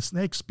you, and the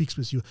snake speaks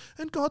with you.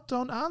 And God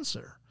don't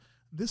answer.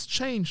 This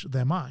changed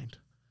their mind.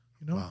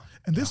 Wow.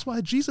 And this is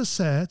why Jesus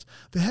said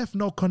they have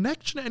no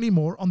connection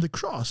anymore on the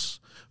cross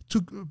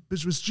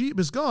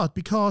with God,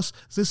 because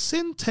the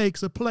sin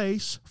takes a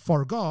place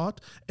for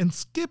God and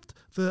skipped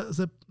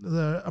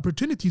the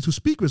opportunity to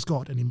speak with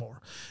God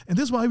anymore. And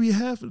this is why we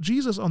have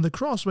Jesus on the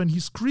cross when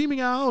he's screaming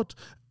out,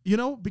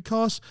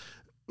 because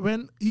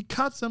when he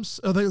cuts them,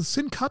 the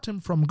sin cut him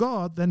from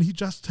God, then he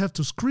just have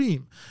to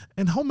scream.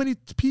 And how many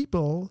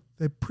people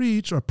they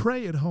preach or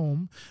pray at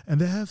home,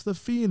 and they have the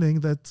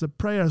feeling that the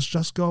prayers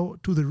just go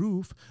to the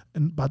roof,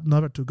 but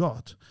never to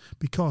God,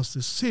 because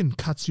the sin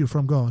cuts you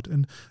from God.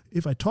 And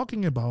if I'm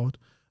talking about,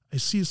 I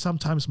see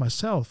sometimes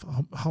myself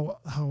how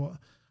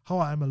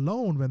I'm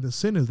alone when the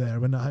sin is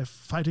there, when I'm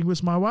fighting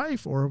with my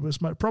wife or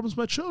with my problems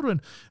with my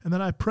children, and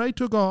then I pray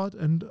to God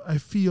and I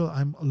feel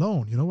I'm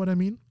alone. You know what I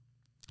mean?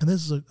 And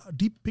this is a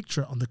deep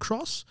picture. On the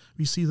cross,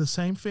 we see the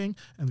same thing,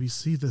 and we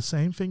see the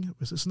same thing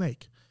with the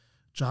snake.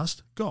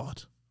 Just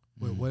God.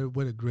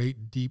 What a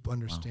great, deep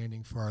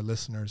understanding for our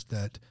listeners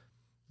that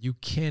you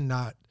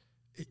cannot,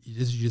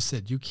 as you just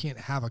said, you can't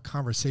have a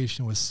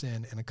conversation with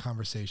sin and a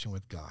conversation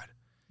with God.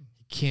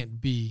 You can't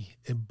be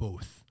in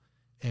both.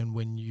 And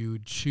when you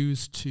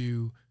choose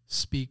to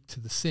speak to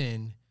the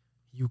sin,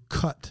 you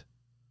cut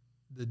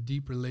the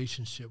deep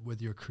relationship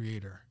with your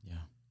Creator. Yeah.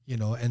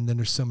 And then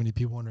there's so many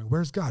people wondering,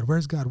 where's God?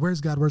 Where's God?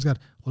 Where's God? Where's God?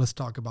 Well, let's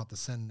talk about the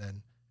sin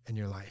then in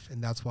your life.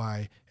 And that's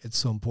why it's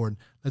so important.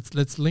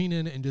 Let's lean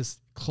in and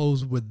just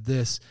close with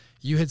this.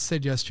 You had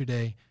said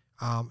yesterday,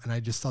 and I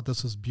just thought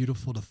this was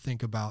beautiful to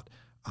think about,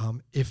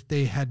 if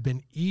they had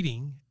been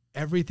eating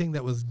everything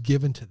that was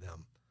given to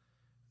them,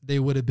 they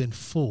would have been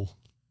full.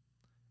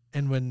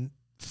 And when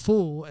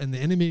full and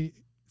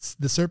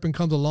the serpent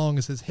comes along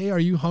and says, hey, are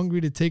you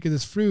hungry to take of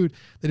this fruit?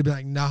 They'd be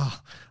like, nah,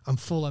 I'm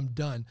full, I'm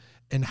done.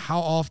 And how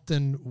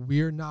often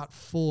we're not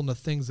full in the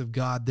things of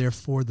God,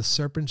 therefore the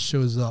serpent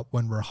shows up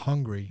when we're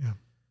hungry. Yeah.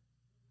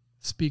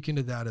 Speak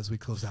into that as we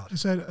close out. I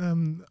said,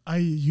 I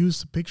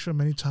use the picture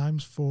many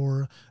times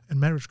in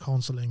marriage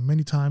counseling.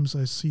 Many times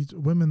I see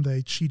women,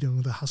 they cheating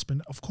with the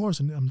husband. Of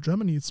course, in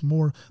Germany, it's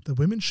more the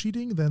women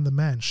cheating than the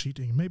man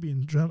cheating. Maybe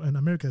in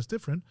America it's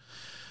different.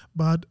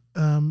 But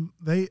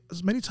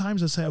many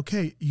times they say,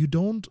 okay, you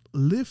don't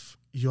live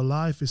your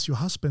life with your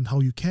husband how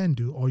you can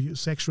do, or your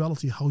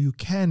sexuality how you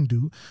can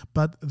do,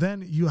 but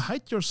then you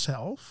hide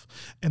yourself,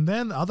 and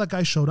then the other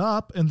guy showed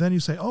up, and then you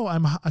say, oh,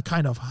 I'm a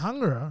kind of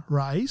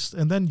hungerized,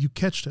 and then you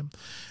catch them.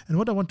 And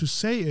what I want to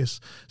say is,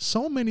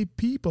 so many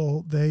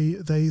people, they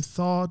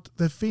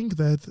think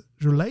that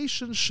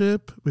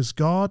relationship with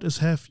God is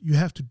you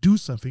have to do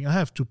something. I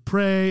have to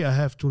pray, I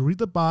have to read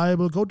the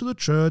Bible, go to the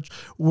church,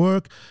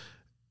 work.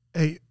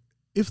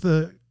 If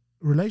the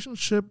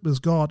relationship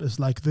with God is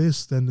like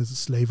this, then it's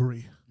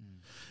slavery.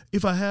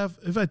 If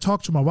I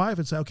talk to my wife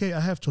and say, okay, I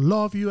have to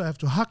love you, I have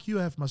to hug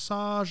you, I have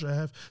massage, I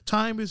have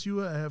time with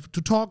you, I have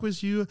to talk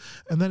with you,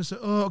 and then I say,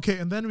 oh, okay,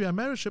 and then we are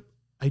married,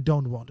 I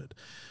don't want it.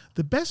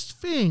 The best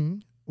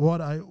thing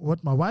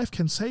what my wife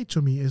can say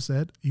to me is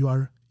that you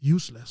are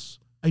useless.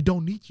 I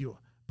don't need you,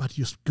 but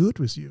you're good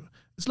with you.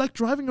 It's like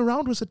driving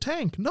around with a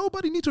tank.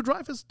 Nobody needs to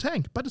drive with a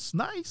tank, but it's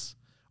nice.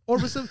 Or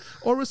with a,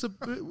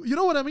 you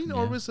know what I mean? Yeah.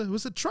 Or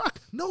with a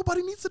truck.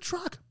 Nobody needs a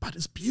truck, but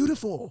it's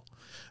beautiful.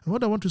 And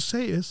what I want to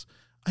say is,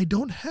 I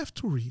don't have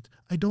to read.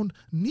 I don't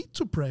need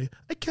to pray.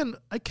 I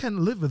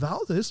can live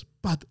without this,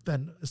 but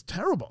then it's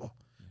terrible.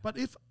 Yeah. But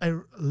if I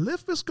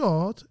live with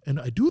God and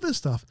I do this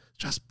stuff,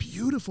 just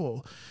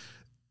beautiful.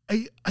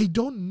 I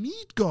don't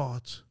need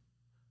God.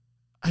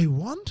 I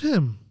want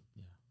Him.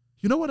 Yeah.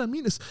 You know what I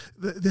mean?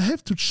 They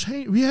have to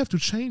change. We have to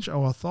change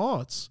our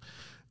thoughts.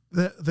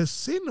 The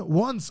sin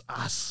wants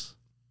us.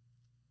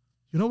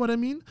 You know what I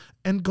mean?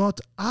 And God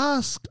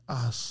asked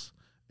us.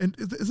 And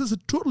this is a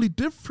totally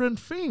different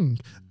thing.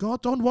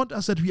 God don't want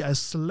us that we are a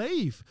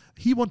slave.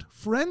 He wants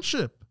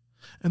friendship.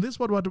 And this is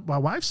what my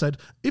wife said.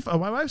 If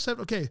my wife said,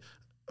 okay,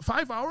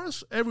 5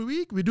 hours every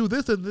week, we do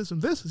this and this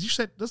and this, she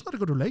said, that's not a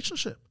good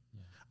relationship. Yeah.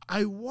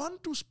 I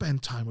want to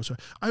spend time with her.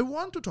 I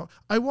want to talk.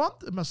 I want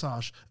the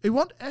massage. I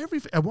want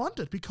everything. I want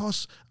it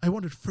because I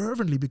want it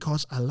fervently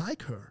because I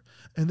like her.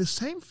 And the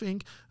same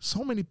thing,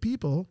 so many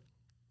people,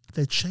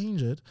 they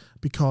change it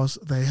because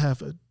they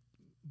have a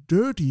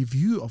dirty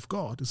view of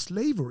God. It's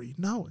slavery.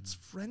 No, it's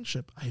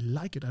friendship. I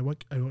like it. I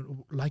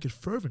like it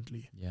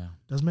fervently. Yeah.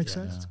 Does it make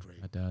sense? Yeah, that's great.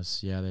 It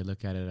does. Yeah, they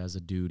look at it as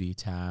a duty,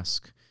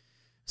 task,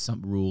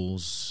 some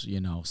rules,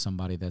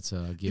 somebody that's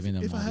giving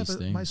them all these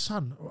things. My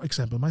son, for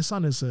example, my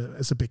son is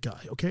a big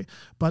guy, okay?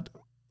 But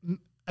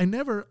I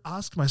never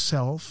ask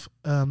myself,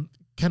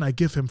 can I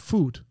give him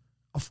food?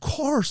 Of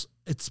course,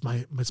 it's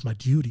my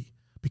duty,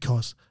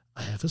 because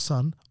I have a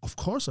son. Of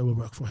course, I will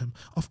work for him.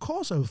 Of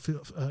course, I will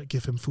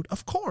give him food.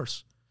 Of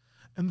course.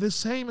 And the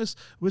same is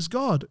with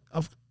God.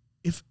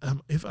 If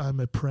I'm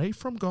a pray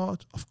from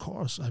God, of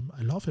course, I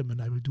love him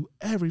and I will do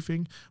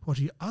everything what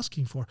he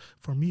asking for.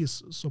 For me,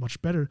 is so much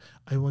better.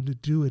 I want to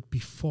do it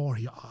before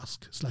he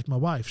asks. It's like my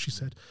wife. She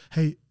said,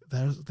 hey,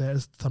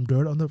 there's some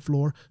dirt on the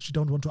floor. She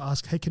don't want to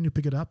ask, hey, can you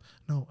pick it up?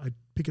 No, I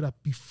pick it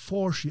up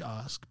before she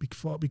asks,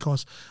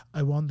 because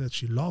I want that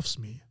she loves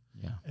me.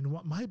 Yeah. And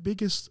what my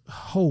biggest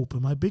hope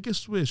and my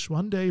biggest wish,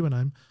 one day when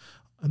I'm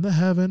in the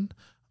heaven,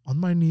 on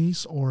my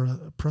knees, or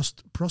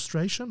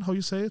prostration, how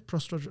you say it?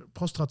 Prostration,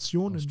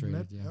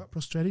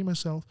 prostrating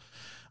myself,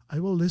 I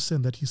will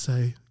listen that he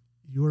say,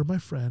 you are my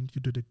friend,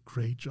 you did a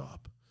great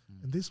job.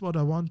 And this is what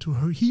I want to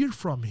hear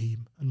from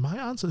him. And my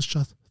answer is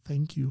just,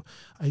 thank you.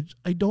 I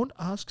don't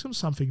ask him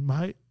something.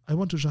 I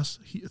want to just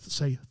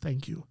say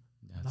thank you.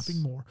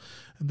 Nothing more.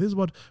 And this is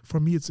what, for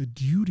me, it's a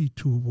duty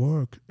to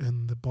work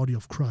in the body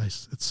of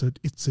Christ. It's a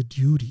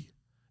duty.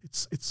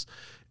 It's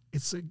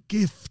a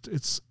gift.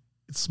 It's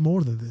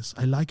more than this.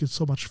 I like it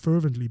so much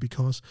fervently,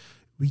 because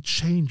we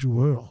change the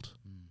world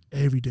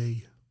every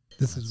day.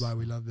 This is why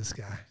we love this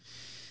guy.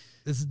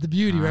 This is the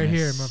beauty right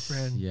here, my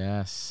friend.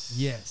 Yes.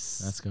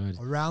 Yes. That's good.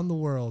 Around the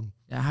world.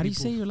 How do you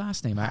say your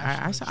last name?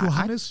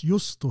 Johannes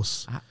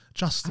Justus.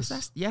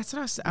 Justus. That's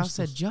what I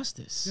said.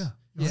 Justus. Yeah.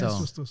 So,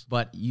 Justus.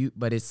 But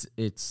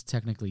it's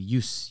technically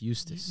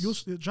Justus.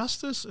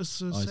 Justice is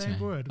the same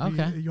word.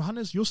 Okay.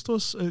 Johannes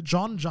Justus,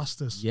 John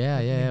Justice.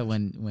 Yeah.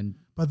 When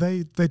but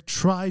they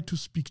try to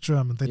speak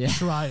German. They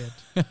try it.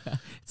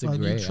 It's a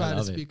great. You try I to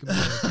love speak it.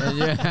 American.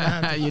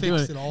 Yeah, you're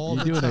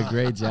You're doing a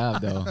great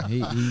job though.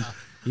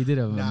 He did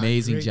an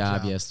amazing great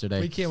job yesterday.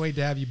 We can't wait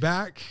to have you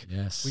back.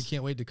 Yes. We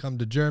can't wait to come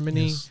to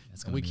Germany. Yes.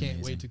 That's gonna We be can't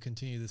amazing. wait to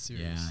continue the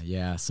series.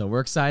 Yeah. So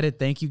we're excited.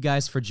 Thank you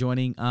guys for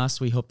joining us.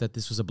 We hope that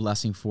this was a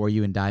blessing for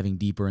you and diving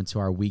deeper into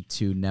our week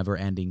 2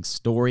 never-ending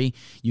story.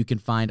 You can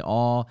find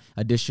all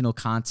additional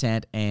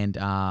content and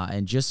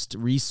just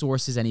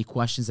resources, any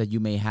questions that you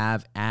may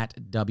have at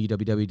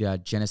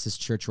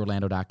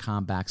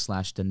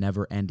www.genesischurchorlando.com/the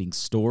never-ending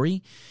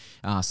story.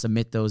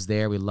 Submit those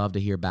there. We'd love to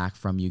hear back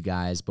from you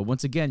guys. But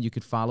once again, you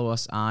can follow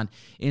us on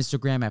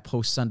Instagram at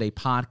Post Sunday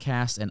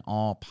Podcast and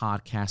all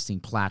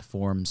podcasting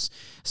platforms,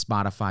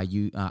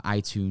 Spotify,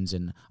 iTunes,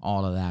 and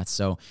all of that.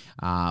 So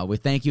we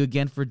thank you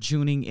again for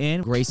tuning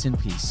in. Grace and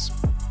peace.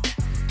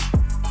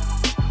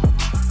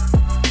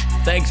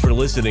 Thanks for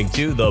listening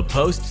to the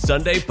Post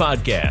Sunday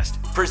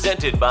Podcast,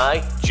 presented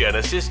by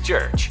Genesis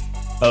Church.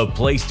 A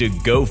place to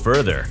go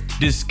further,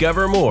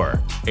 discover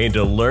more, and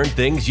to learn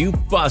things you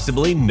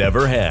possibly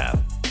never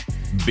have.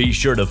 Be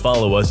sure to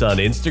follow us on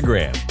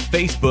Instagram,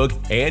 Facebook,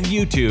 and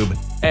YouTube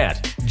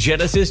at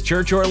Genesis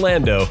Church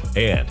Orlando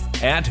and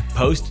at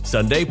Post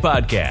Sunday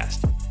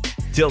Podcast.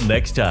 Till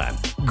next time,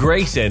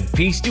 grace and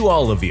peace to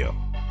all of you.